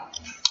justify.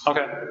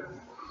 Okay.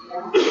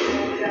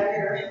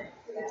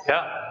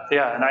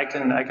 Yeah, and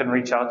I can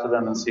reach out to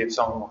them and see if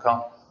someone will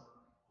come.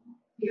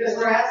 Because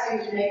we're asking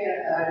to make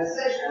a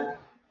decision.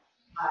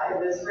 It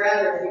was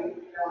rather, if you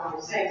know what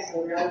I'm saying, so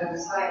we're rather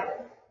decided.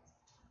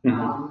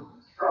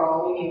 For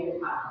all we need to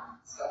come.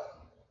 So.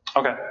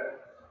 Okay.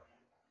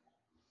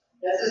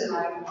 This is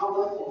my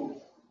humble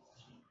opinion.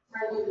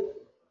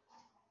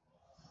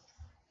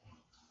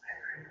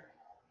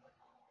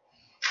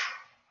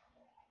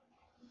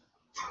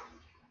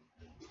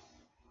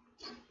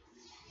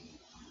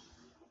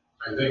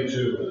 I think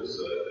too is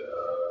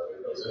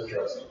it was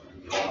interesting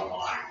to go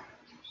online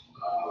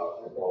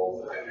for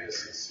both the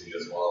NACC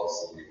as well as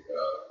the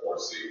 4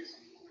 Cs.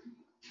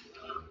 I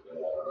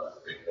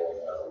think both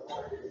have.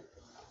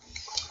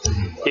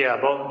 Yeah,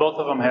 both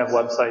of them have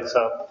websites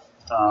up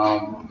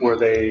where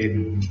they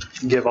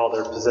give all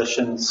their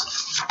positions.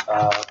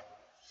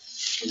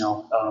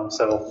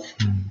 So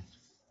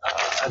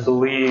I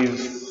believe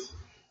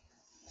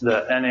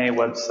the NA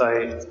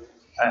website.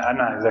 I'm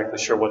not exactly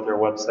sure what their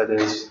website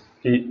is.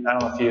 I don't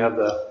know if you have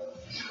the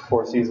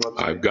 4 Cs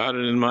website. I've got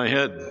it in my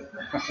head.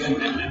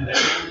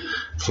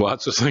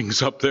 Lots of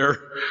things up there.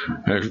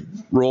 I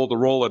roll the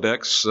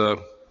Rolodex.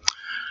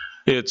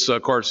 It's,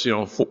 of course,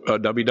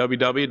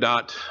 www.ccc,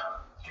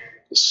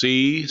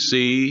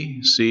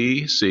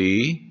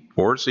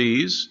 4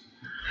 Cs,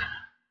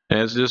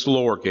 as this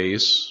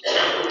lowercase,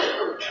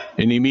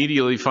 and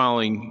immediately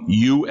following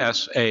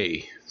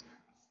USA,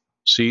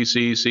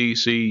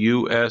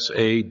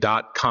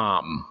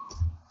 ccccUSA.com.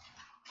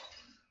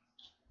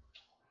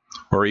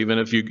 Or even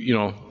if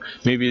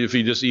maybe if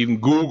you just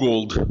even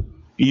Googled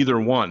either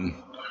one,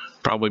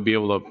 probably be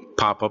able to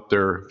pop up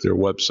their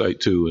website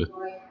too. If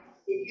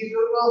you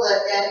Google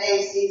the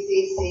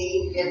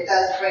NACCC, it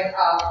does bring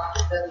up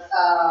the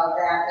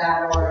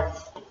that.org,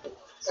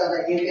 so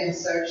that you can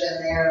search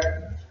in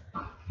there.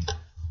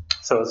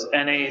 So it's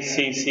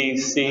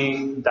naccc.org.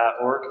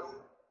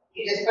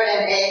 You just put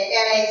in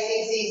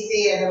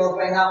NACCC and it will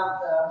bring up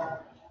the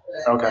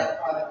Okay.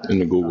 In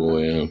the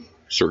Google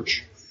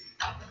search.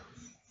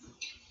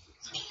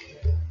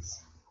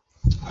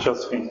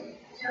 Josephine.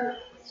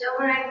 So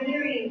what I'm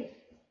hearing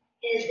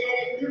is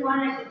that if we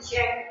wanted to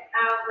check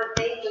out what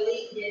they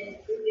believed in,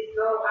 we could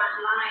go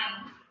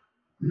online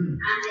on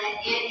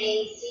the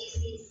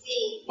NACCC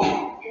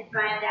and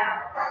find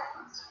out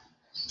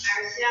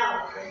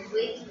ourselves, and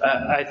we,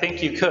 I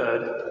think you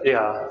could,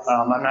 yeah.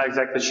 I'm not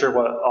exactly sure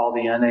what all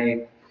the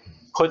NA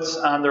puts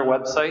on their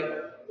website.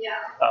 yeah,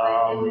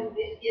 but it would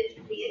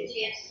give me a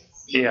chance to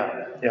see.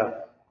 Yeah, yeah.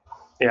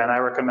 Yeah, and I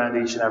recommend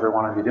each and every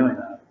one of you doing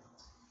that.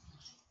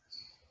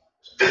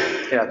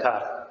 Yeah,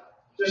 Todd.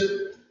 Just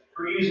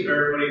for ease of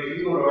everybody, if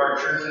you go to our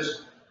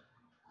church's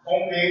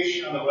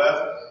homepage on the web,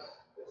 at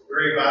the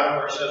very bottom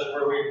where it says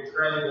where we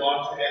currently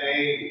belong to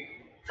NA,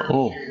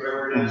 Oh.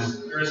 wherever it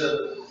is, there is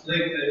a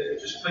link that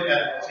just click on it,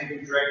 it'll take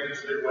you directly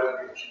to their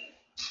webpage.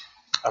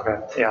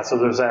 Okay, yeah, so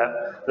there's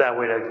that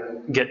way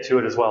to get to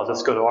it as well.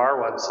 Just go to our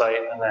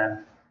website and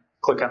then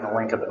click on the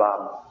link at the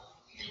bottom.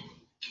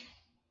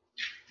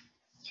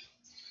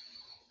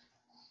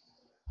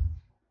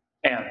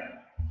 And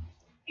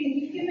Can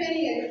you give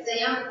any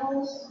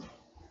examples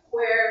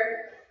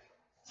where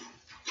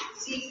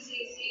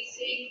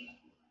CCCC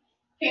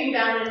came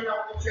down and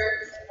helped the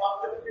church and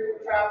walked them through a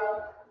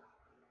problem?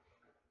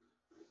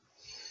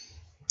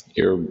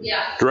 You're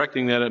Yeah.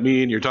 directing that at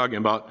me, and you're talking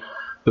about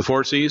the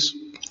 4 Cs?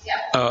 Yeah.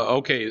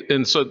 Okay,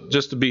 and so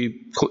just to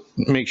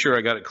make sure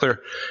I got it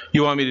clear,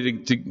 you want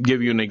me to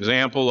give you an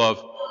example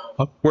of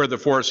where the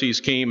 4 Cs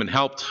came and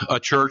helped a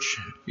church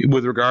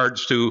with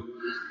regards to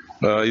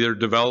either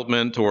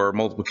development or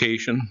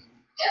multiplication?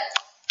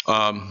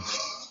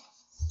 Yes.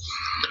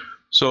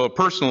 So a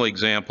personal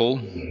example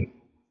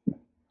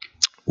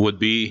would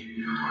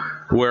be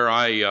where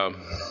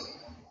I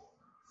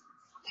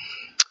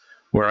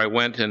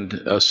went and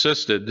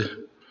assisted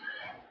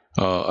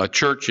a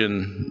church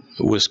in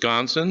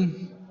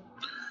Wisconsin,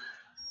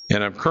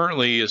 and I'm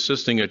currently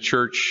assisting a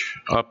church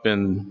up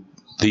in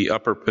the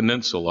Upper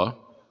Peninsula.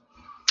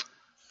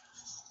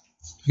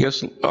 I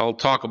guess I'll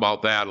talk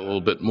about that a little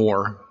bit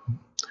more.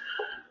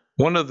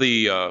 One of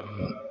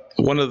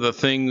the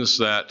things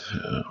that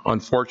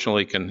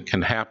unfortunately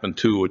can happen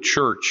to a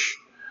church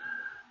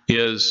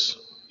is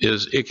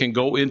it can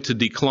go into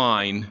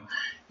decline,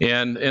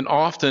 and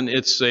often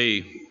it's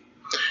a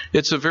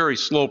very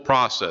slow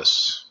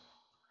process,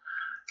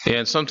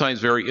 and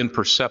sometimes very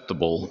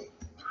imperceptible.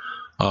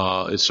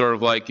 It's sort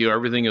of like,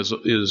 everything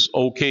is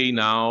okay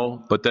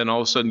now, but then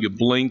all of a sudden you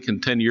blink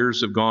and 10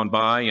 years have gone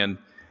by and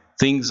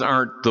things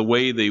aren't the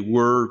way they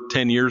were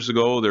 10 years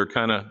ago. They're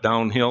kind of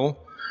downhill.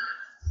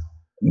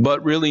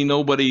 But really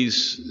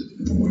nobody's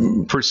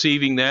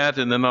perceiving that,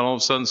 and then all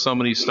of a sudden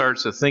somebody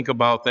starts to think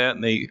about that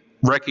and they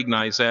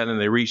recognize that and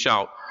they reach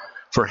out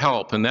for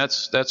help. And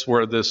that's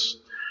where this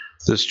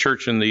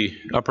church in the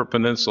Upper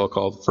Peninsula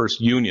called First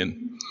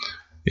Union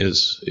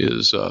is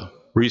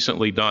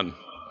recently done.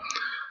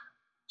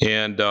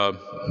 And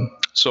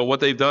so what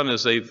they've done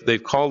is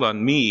they've called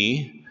on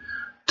me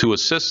to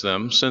assist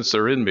them since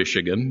they're in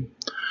Michigan.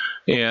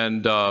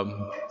 And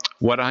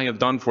what I have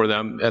done for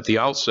them at the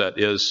outset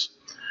is,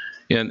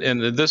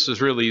 and this is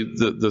really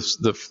the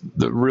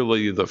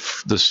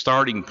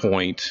starting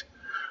point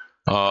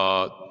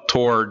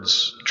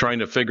towards trying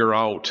to figure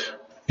out,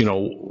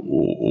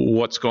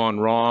 what's gone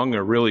wrong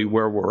or really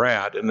where we're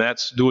at, and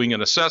that's doing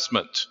an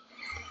assessment.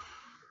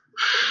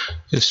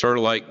 It's sort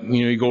of like,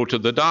 you go to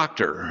the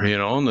doctor,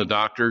 and the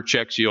doctor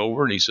checks you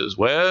over and he says,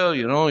 well,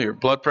 your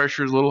blood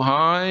pressure is a little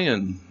high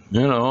and,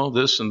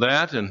 this and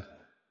that. And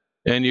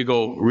you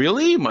go,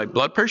 really? My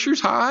blood pressure's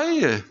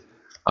high?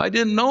 I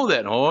didn't know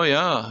that. Oh,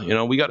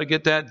 yeah. We got to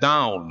get that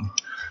down.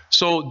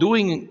 So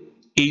doing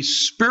a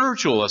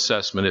spiritual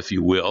assessment, if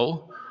you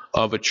will,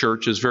 of a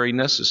church is very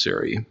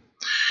necessary.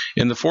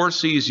 And the 4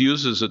 Cs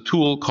uses a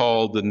tool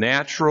called the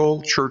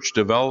Natural Church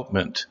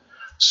Development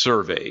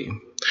Survey,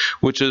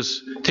 which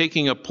is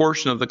taking a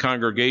portion of the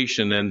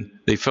congregation and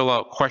they fill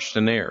out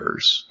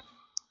questionnaires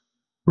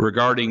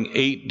regarding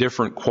 8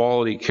 different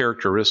quality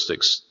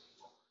characteristics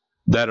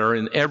that are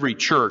in every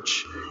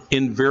church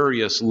in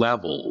various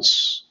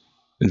levels,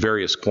 in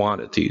various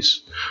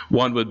quantities.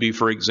 One would be,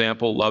 for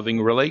example,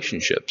 loving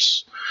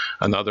relationships.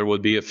 Another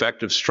would be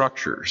effective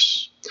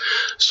structures.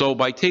 So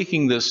by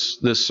taking this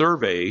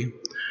survey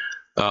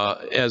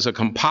as a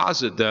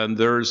composite, then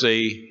there's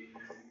a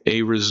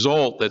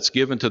result that's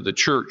given to the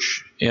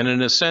church, and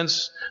in a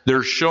sense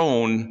they're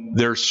shown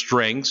their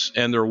strengths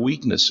and their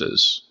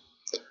weaknesses.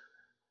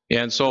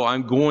 And so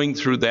I'm going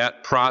through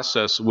that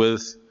process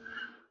with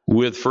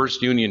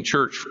First Union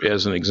Church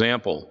as an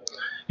example,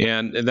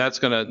 and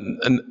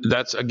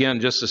that's again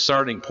just a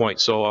starting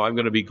point. So I'm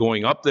going to be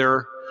going up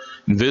there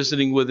and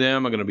visiting with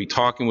them. I'm going to be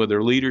talking with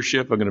their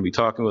leadership. I'm going to be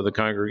talking with the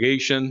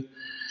congregation,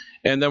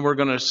 and then we're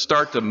going to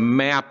start to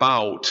map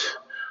out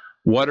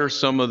what are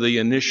some of the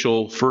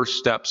initial first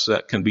steps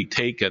that can be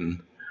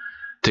taken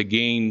to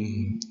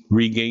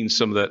regain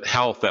some of that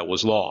health that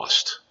was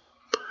lost.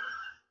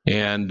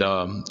 And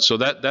so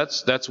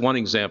that's one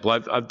example.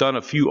 I've done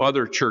a few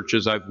other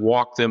churches. I've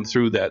walked them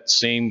through that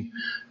same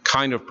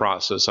kind of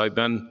process. I've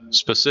been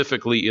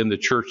specifically in the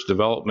church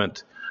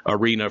development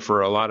arena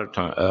for a lot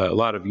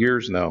of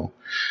years now.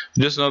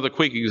 Just another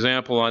quick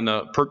example on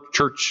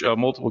church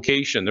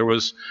multiplication. There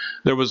was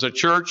a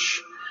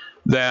church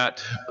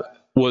that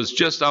was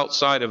just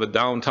outside of a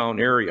downtown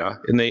area,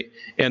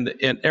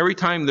 and every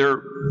time their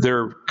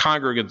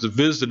congregants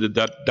visited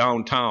that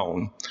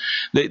downtown,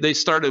 they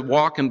started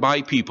walking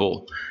by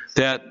people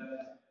that,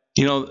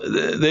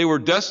 they were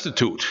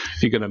destitute,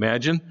 if you can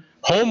imagine,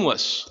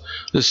 homeless.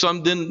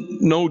 Some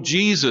didn't know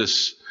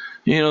Jesus.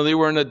 They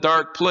were in a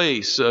dark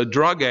place,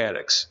 drug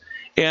addicts.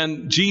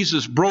 And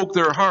Jesus broke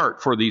their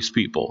heart for these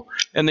people.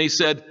 And they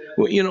said,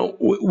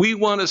 we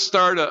want to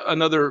start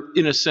another,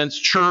 in a sense,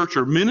 church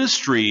or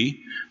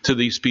ministry to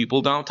these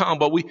people downtown,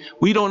 but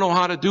we don't know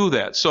how to do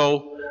that.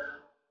 So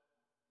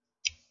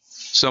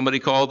somebody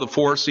called the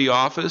 4C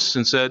office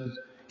and said,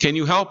 can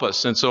you help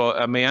us? And so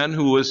a man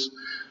who was,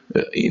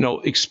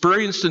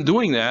 experienced in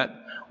doing that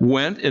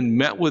went and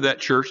met with that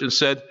church and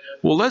said,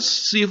 well, let's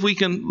see if we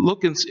can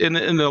look, and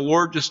the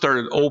Lord just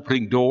started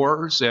opening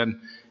doors,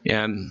 and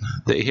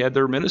they had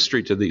their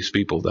ministry to these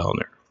people down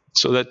there.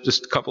 So that's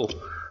just a couple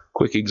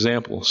quick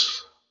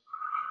examples.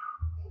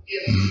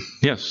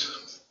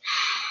 Yes.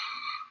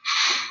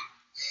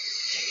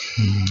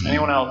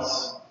 Anyone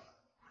else?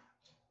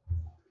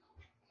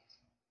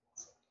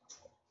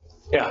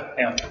 Yeah,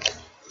 Ann.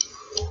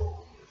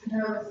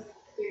 Has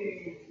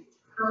the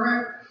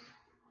current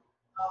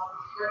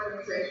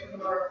organization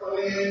we're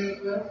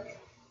affiliated with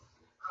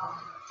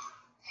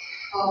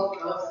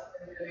helped us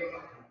in getting?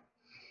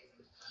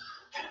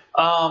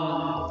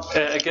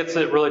 I guess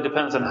it really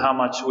depends on how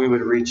much we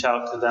would reach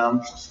out to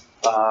them.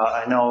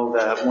 I know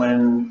that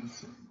a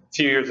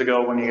few years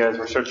ago when you guys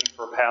were searching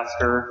for a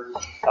pastor,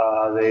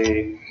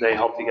 they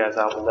helped you guys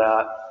out with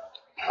that.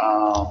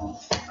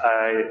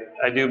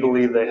 I do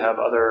believe they have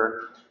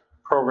other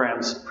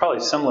programs probably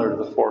similar to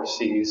the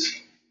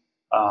 4Cs.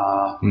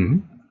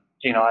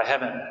 I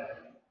haven't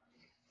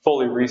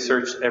fully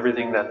researched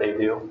everything that they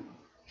do.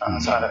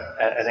 So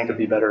I think it'd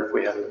be better if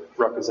we had a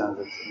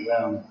representative from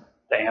them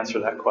to answer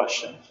that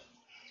question.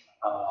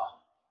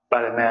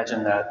 But I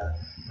imagine that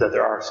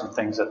there are some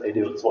things that they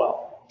do as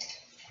well.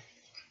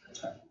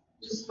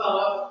 Just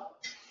follow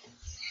up.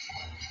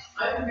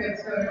 I think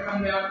it's going to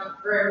come down to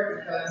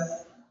prayer,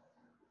 because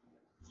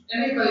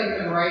anybody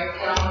can write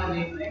down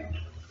anything.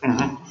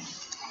 Mm-hmm.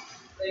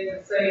 They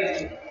can say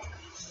anything.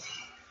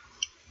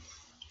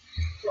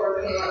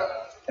 Or they are.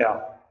 Yeah.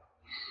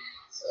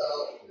 So,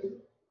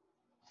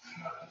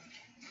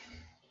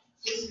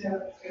 just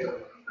have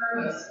to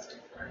premise.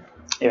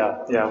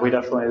 Yeah, we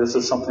definitely, this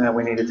is something that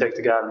we need to take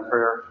to God in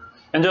prayer.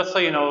 And just so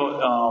you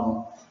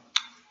know,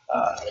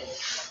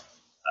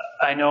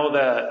 I know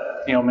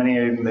that, many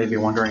of you may be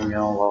wondering,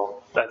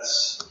 well,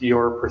 that's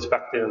your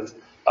perspective.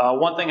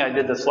 One thing I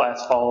did this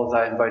last fall is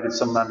I invited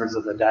some members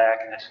of the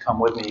diaconate to come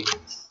with me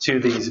to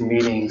these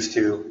meetings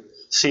to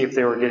see if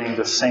they were getting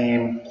the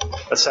same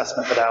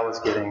assessment that I was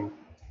getting.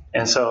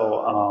 And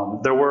so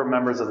there were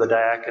members of the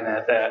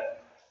diaconate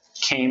that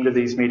came to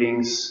these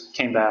meetings,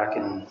 came back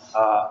and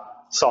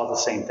saw the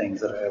same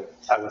things that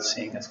I was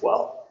seeing as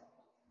well.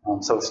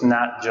 So it's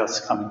not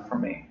just coming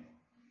from me.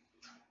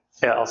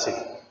 Yeah, Elsie.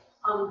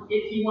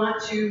 If you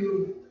want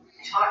to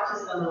talk to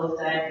some of those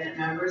diaconate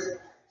members,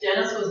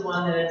 Dennis was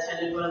one that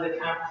attended one of the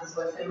conferences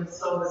with him, and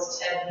so was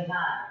Ted and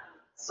I.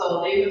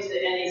 So they went to the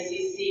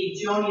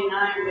NACC. Joni and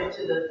I went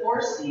to the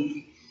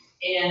 4C.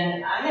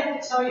 And I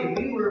have to tell you,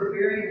 we were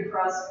very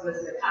impressed with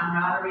the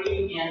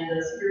camaraderie and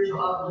the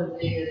spiritual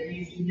uplifting of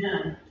these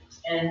men.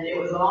 And it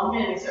was all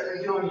men except for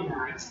Joni and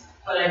I.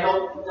 But I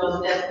don't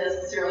know that that's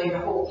necessarily the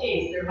whole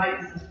case. There might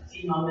be some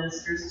female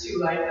ministers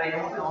too, I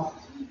don't know.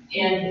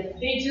 And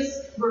they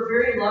just were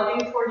very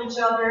loving toward each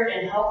other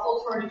and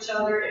helpful toward each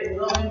other and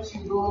willing to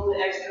go the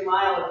extra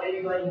mile if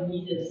anybody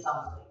needed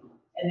something.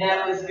 And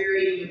that was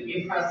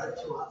very impressive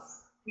to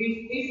us.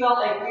 We felt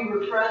like we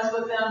were friends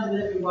with them,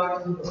 and then we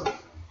walked in the door.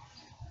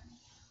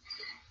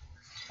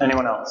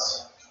 Anyone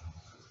else?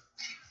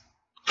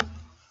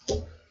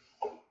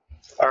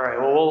 All right,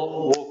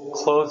 well, we'll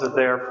close it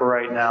there for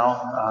right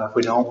now. If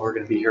we don't, we're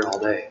going to be here all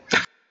day.